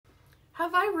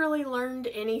Have I really learned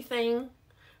anything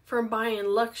from buying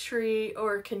luxury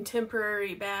or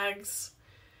contemporary bags?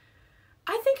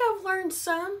 I think I've learned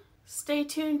some. Stay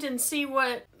tuned and see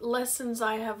what lessons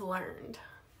I have learned.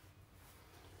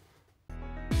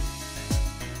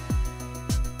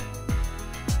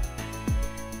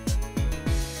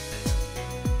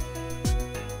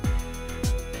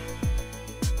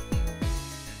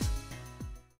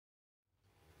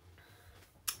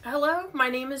 Hello, my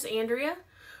name is Andrea.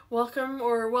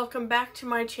 Welcome back to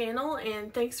my channel,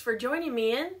 and thanks for joining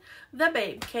me in the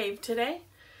Babe Cave today.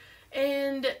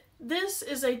 And this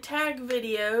is a tag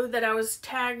video that I was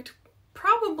tagged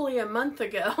probably a month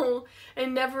ago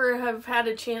and never have had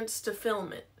a chance to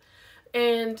film it.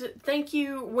 And thank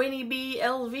you, Winnie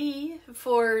LV,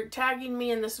 for tagging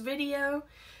me in this video.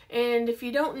 And if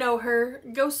you don't know her,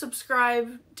 go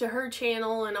subscribe to her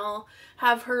channel and I'll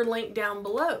have her link down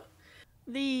below.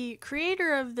 The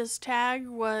creator of this tag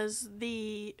was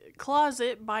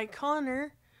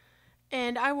THECLOSETbyConnor,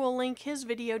 and I will link his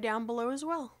video down below as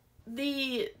well.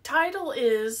 The title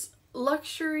is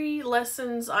Luxury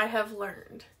Lessons I Have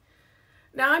Learned.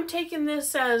 Now I'm taking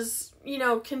this as,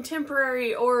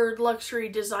 contemporary or luxury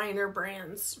designer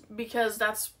brands, because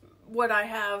that's what I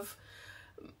have.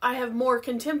 I have more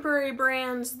contemporary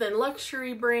brands than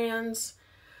luxury brands,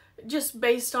 just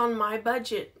based on my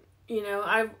budget.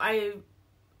 I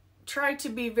try to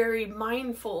be very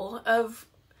mindful of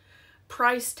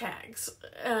price tags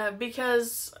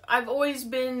because I've always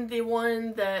been the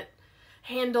one that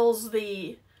handles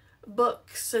the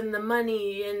books and the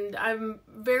money, and I'm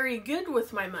very good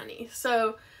with my money.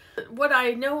 So what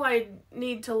I know I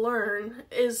need to learn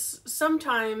is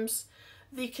sometimes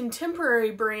the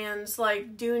contemporary brands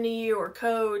like Dooney or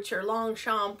Coach or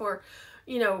Longchamp or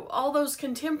all those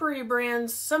contemporary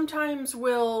brands sometimes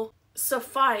will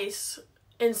suffice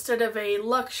instead of a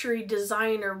luxury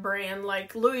designer brand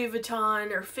like Louis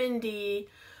Vuitton or Fendi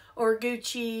or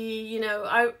Gucci.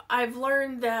 I've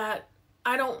learned that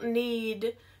I don't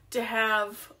need to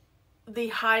have the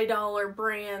high dollar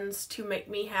brands to make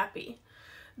me happy.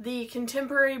 The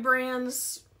contemporary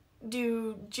brands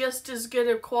do just as good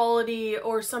a quality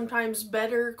or sometimes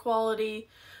better quality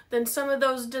than some of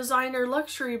those designer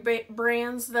luxury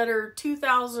brands that are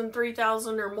 $2,000,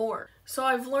 $3,000 or more. So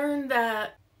I've learned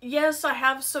that yes, I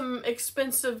have some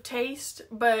expensive taste,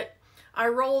 but I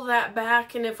roll that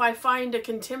back, and if I find a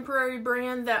contemporary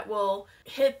brand that will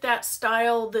hit that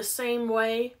style the same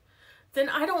way, then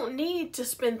I don't need to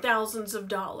spend thousands of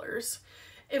dollars.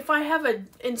 If I have an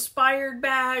inspired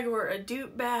bag or a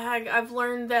dupe bag, I've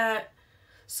learned that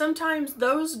sometimes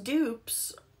those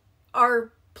dupes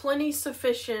are plenty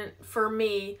sufficient for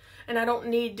me, and I don't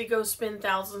need to go spend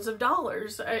thousands of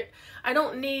dollars. I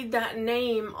don't need that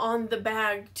name on the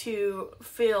bag to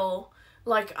feel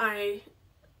like I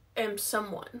am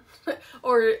someone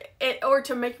or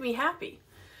to make me happy.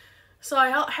 So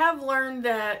I have learned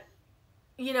that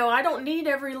I don't need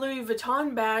every Louis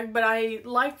Vuitton bag, but I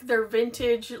like their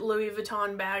vintage Louis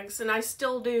Vuitton bags, and I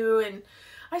still do, and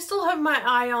I still have my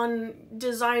eye on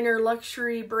designer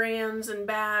luxury brands and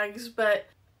bags, but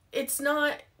it's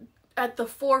not at the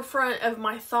forefront of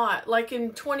my thought. Like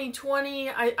in 2020,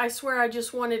 I swear I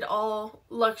just wanted all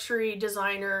luxury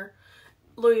designer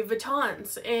Louis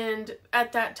Vuittons, and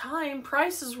at that time,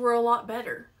 prices were a lot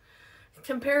better.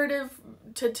 Comparative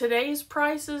to today's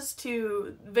prices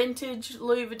to vintage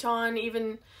Louis Vuitton,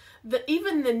 even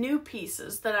the new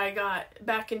pieces that I got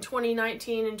back in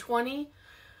 2019 and 20,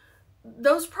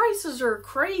 those prices are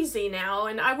crazy now,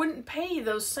 and I wouldn't pay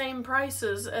those same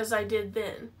prices as I did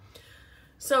then.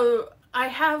 So I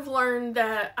have learned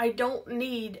that I don't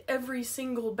need every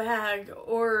single bag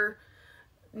or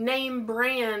name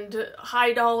brand,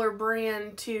 high dollar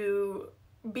brand to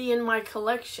be in my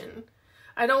collection.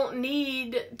 I don't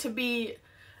need to be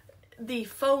the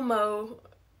FOMO.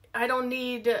 I don't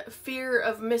need fear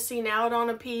of missing out on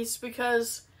a piece,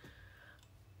 because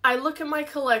I look at my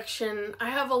collection, I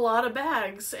have a lot of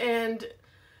bags, and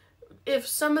if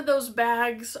some of those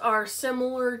bags are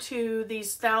similar to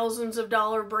these thousands of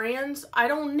dollar brands, I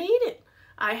don't need it.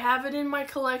 I have it in my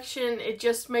collection. It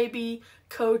just may be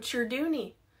Coach or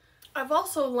Dooney. I've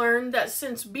also learned that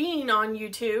since being on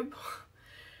YouTube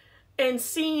and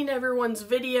seeing everyone's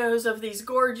videos of these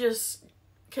gorgeous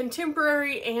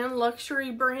contemporary and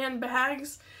luxury brand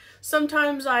bags,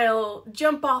 sometimes I'll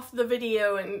jump off the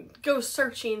video and go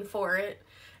searching for it.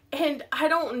 And I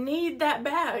don't need that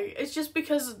bag. It's just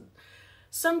because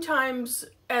sometimes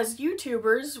as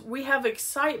YouTubers, we have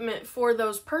excitement for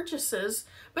those purchases,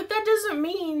 but that doesn't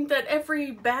mean that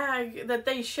every bag that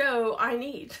they show I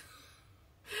need.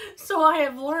 So I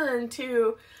have learned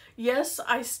to, Yes,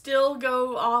 I still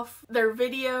go off their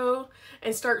video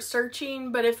and start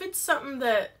searching, but if it's something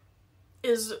that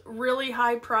is really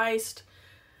high priced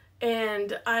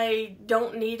and I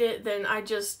don't need it, then I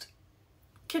just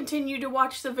continue to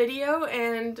watch the video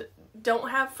and don't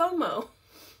have FOMO.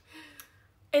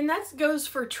 And that goes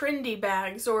for trendy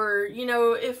bags, or, you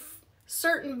know, if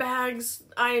certain bags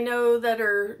I know that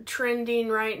are trending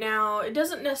right now, it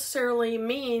doesn't necessarily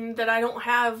mean that I don't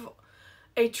have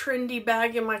a trendy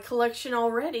bag in my collection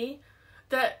already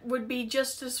that would be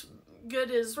just as good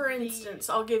as, for instance,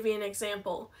 I'll give you an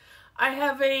example. I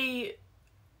have a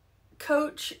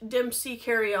Coach Dempsey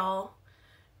carryall,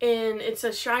 and it's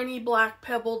a shiny black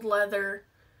pebbled leather.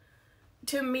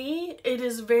 To me, it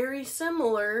is very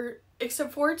similar,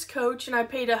 except for it's Coach, and I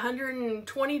paid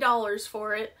 $120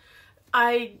 for it.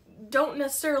 I don't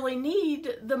necessarily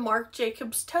need the Marc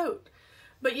Jacobs tote,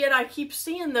 but yet I keep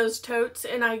seeing those totes,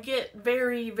 and I get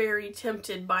very, very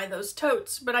tempted by those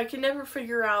totes, but I can never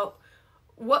figure out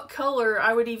what color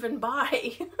I would even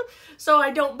buy, so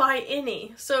I don't buy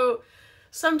any. So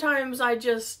sometimes I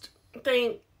just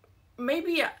think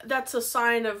maybe that's a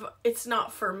sign of it's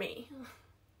not for me.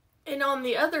 And on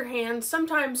the other hand,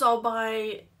 sometimes I'll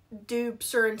buy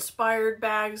dupes or inspired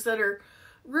bags that are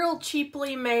real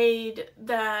cheaply made,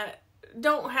 that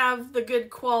don't have the good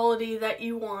quality that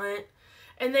you want,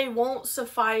 and they won't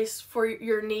suffice for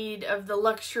your need of the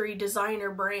luxury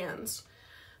designer brands.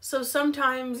 So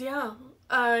sometimes, yeah,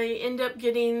 I end up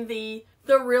getting the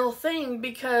real thing,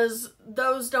 because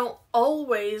those don't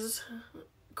always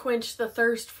quench the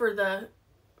thirst for the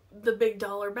big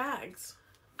dollar bags.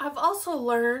 I've also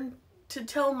learned to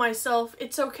tell myself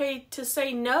it's okay to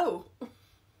say no.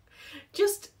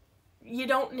 Just, you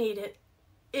don't need it.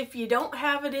 If you don't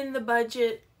have it in the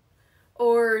budget,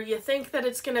 or you think that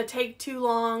it's going to take too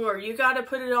long, or you got to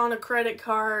put it on a credit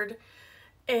card,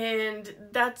 and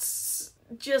that's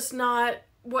just not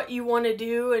what you want to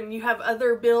do, and you have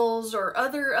other bills or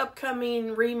other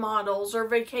upcoming remodels or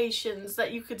vacations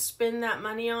that you could spend that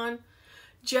money on,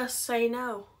 just say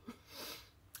no.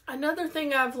 Another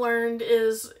thing I've learned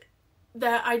is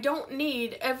that I don't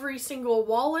need every single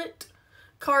wallet,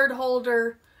 card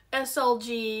holder,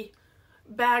 SLG,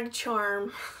 bag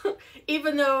charm,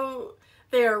 even though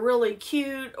they are really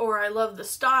cute, or I love the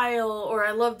style, or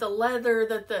I love the leather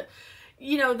that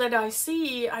I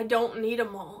see. I don't need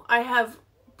them all. I have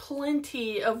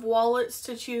plenty of wallets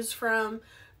to choose from,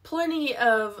 plenty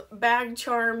of bag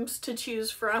charms to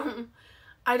choose from.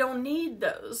 I don't need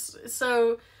those.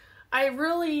 So I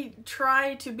really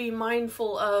try to be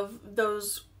mindful of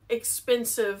those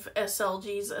expensive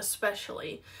SLGs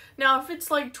especially. Now, if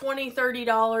it's like $20,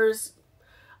 $30,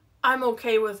 I'm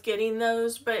okay with getting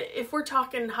those, but if we're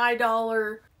talking high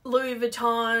dollar Louis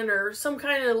Vuitton or some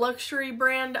kind of luxury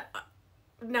brand,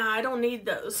 nah, I don't need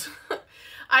those.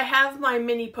 I have my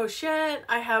mini pochette,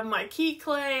 I have my key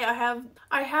clay,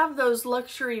 I have those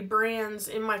luxury brands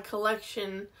in my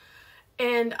collection,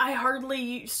 and I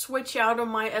hardly switch out of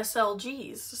my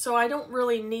SLGs, so I don't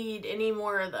really need any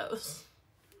more of those.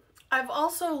 I've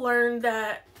also learned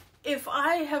that if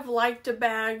I have liked a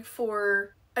bag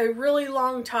for a really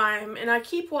long time, and I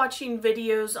keep watching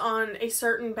videos on a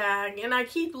certain bag, and I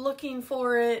keep looking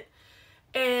for it,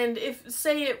 and if,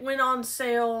 say, it went on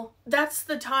sale, that's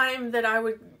the time that I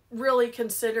would really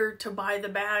consider to buy the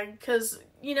bag. Because,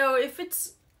 you know,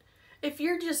 if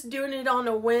you're just doing it on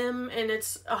a whim and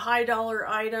it's a high dollar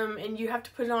item and you have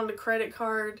to put it on the credit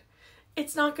card,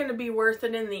 it's not going to be worth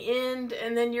it in the end,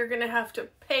 and then you're going to have to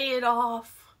pay it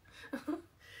off.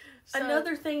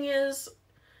 Another thing is,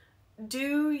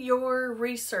 do your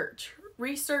research.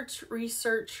 Research,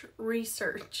 research,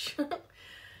 research.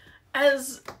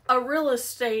 As a real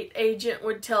estate agent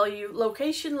would tell you,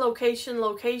 location, location,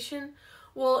 location.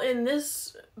 Well, in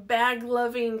this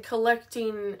bag-loving,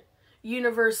 collecting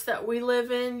universe that we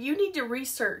live in, you need to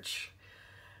research.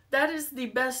 That is the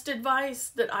best advice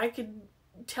that I could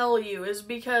tell you, is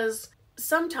because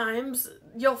sometimes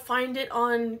you'll find it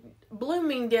on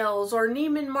Bloomingdale's or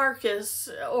Neiman Marcus,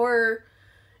 or,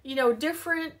 you know,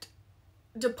 different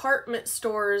department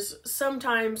stores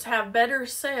sometimes have better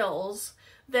sales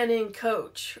than in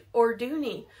Coach or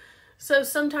Dooney. So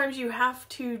sometimes you have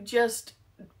to just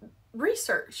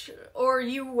research, or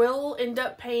you will end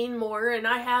up paying more, and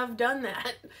I have done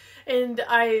that. And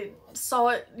I saw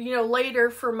it, you know, later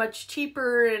for much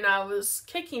cheaper, and I was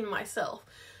kicking myself.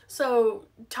 So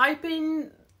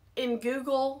typing in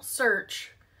Google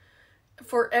search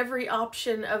for every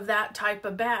option of that type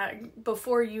of bag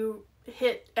before you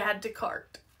hit add to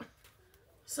cart.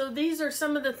 So these are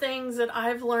some of the things that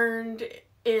I've learned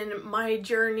in my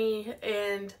journey,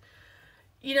 and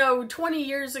You know, 20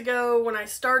 years ago when I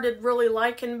started really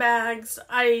liking bags,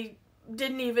 I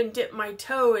didn't even dip my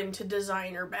toe into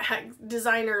designer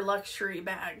luxury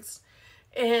bags.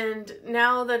 And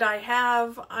now that I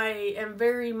have, I am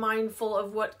very mindful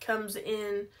of what comes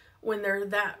in when they're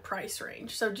that price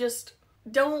range. So just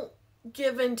don't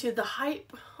give into the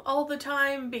hype all the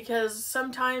time, because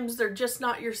sometimes they're just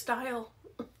not your style.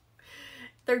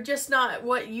 They're just not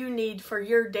what you need for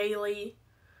your daily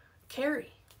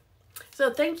carry.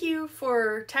 So thank you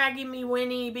for tagging me,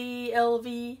 Winnie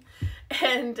BLV,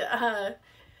 and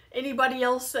anybody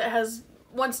else that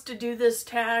wants to do this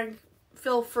tag,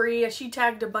 feel free. She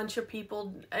tagged a bunch of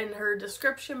people in her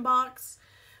description box.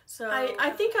 So I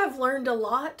think I've learned a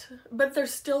lot, but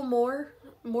there's still more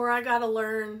I gotta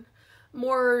learn,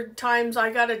 more times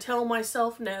I gotta tell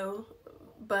myself no.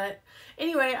 But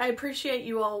anyway, I appreciate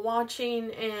you all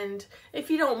watching, and if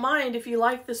you don't mind, if you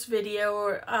like this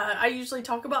video, I usually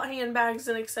talk about handbags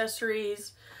and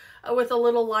accessories with a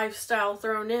little lifestyle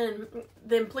thrown in,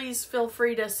 then please feel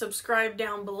free to subscribe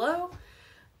down below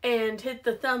and hit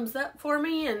the thumbs up for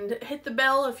me, and hit the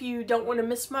bell if you don't want to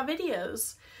miss my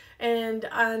videos. And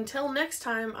until next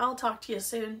time, I'll talk to you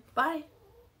soon. Bye.